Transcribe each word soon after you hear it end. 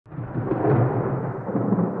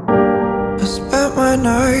my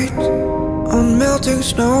night on melting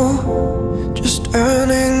snow, just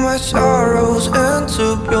turning my sorrows into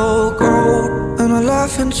pure gold. And I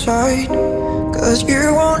laugh inside, 'cause you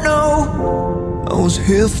won't know I was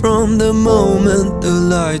here from the moment the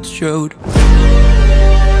lights showed.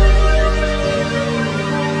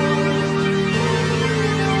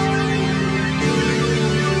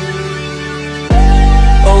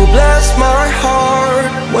 Oh, bless my heart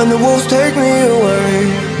when the wolves take me away.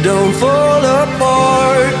 Don't fall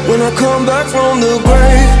apart when I come back from the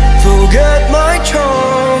grave. Forget my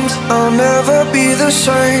charms, I'll never be the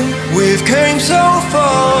same. We've came so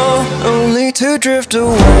far, only to drift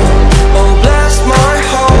away. Oh, bless my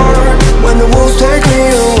heart when the wolves take me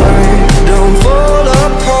away. Don't fall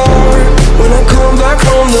apart when I come back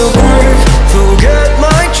from the grave. Forget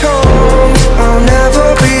my charms, I'll never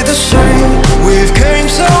be the same. We've came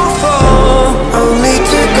so far, only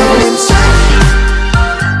to go insane.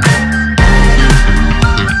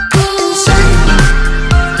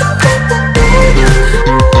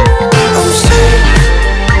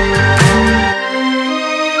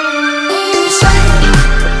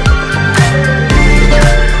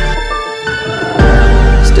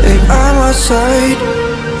 Side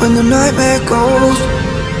when the nightmare goes.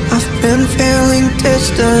 I've been feeling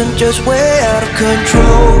distant, just way out of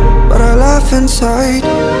control. But I laugh inside,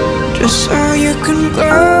 just so you can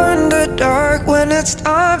glow in the dark when it's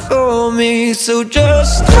time for me. So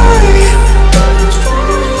just stay.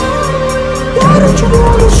 Why don't you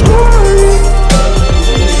wanna stay?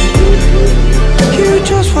 You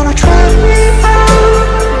just wanna try me out.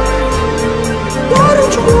 Why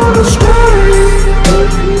don't you wanna stay?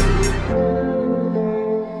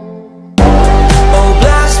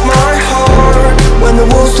 When the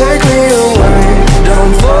wolves take me away,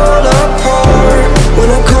 don't fall apart when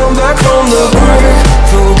I come back from the grave.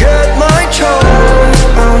 Forget my charms,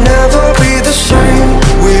 I'll never be the same.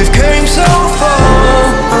 We've came so far,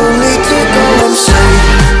 only to go insane.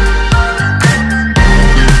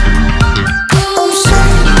 I'm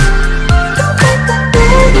safe.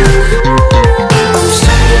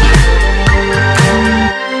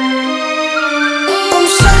 I'm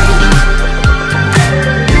safe.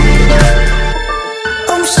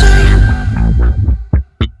 I'm safe.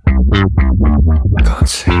 Can't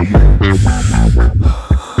see.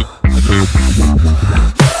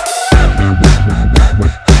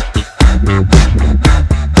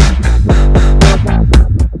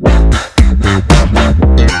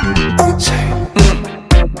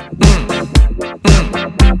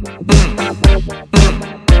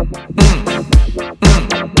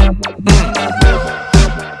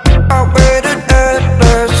 I waited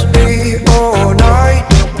endlessly all night,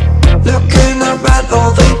 looking up at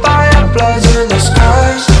all the fireflies in the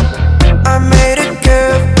skies. I made it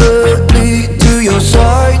carefully to your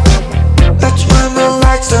side. That's when the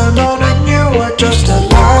lights turned on and you were just a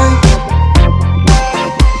light.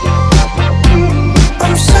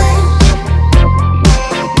 I'm safe.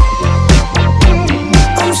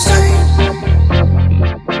 I'm safe.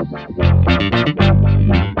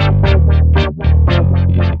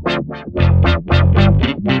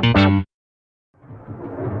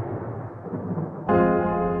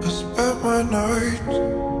 I spent my night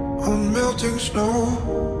on melting snow,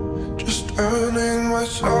 just turning my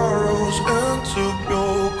sorrows into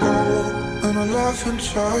pure gold. And I laugh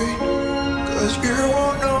inside, 'cause you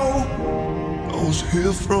won't know I was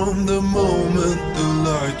here from the moment the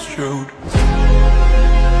lights showed.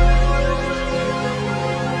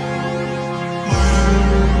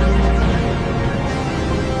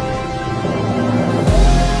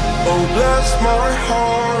 Oh, bless my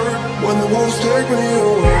heart when the wolves take me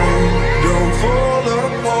away. Don't fall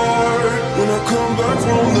apart when I come back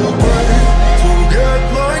from the grave. Forget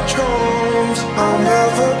my charms, I'll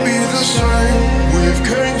never be the same. We've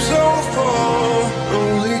came so far,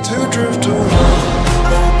 only to drift away.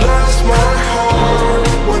 Oh, bless my heart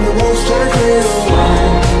when the wolves take me away.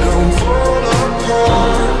 Don't fall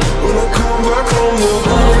apart when I come back from the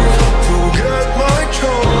grave. Forget my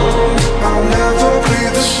charms, I'll never be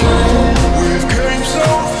the same. We've came so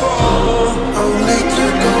far, only to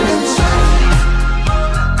go insane.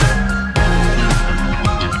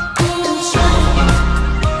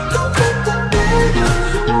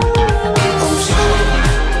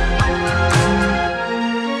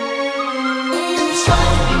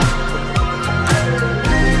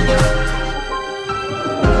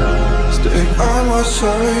 Stay by my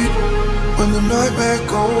side when the nightmare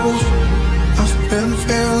goes. I've been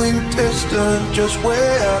feeling distant, just way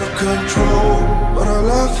out of control. But I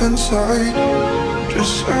laugh inside,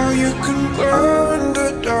 just so you can glow in the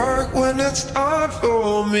dark when it's time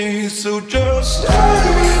for me. So just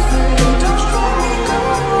stay.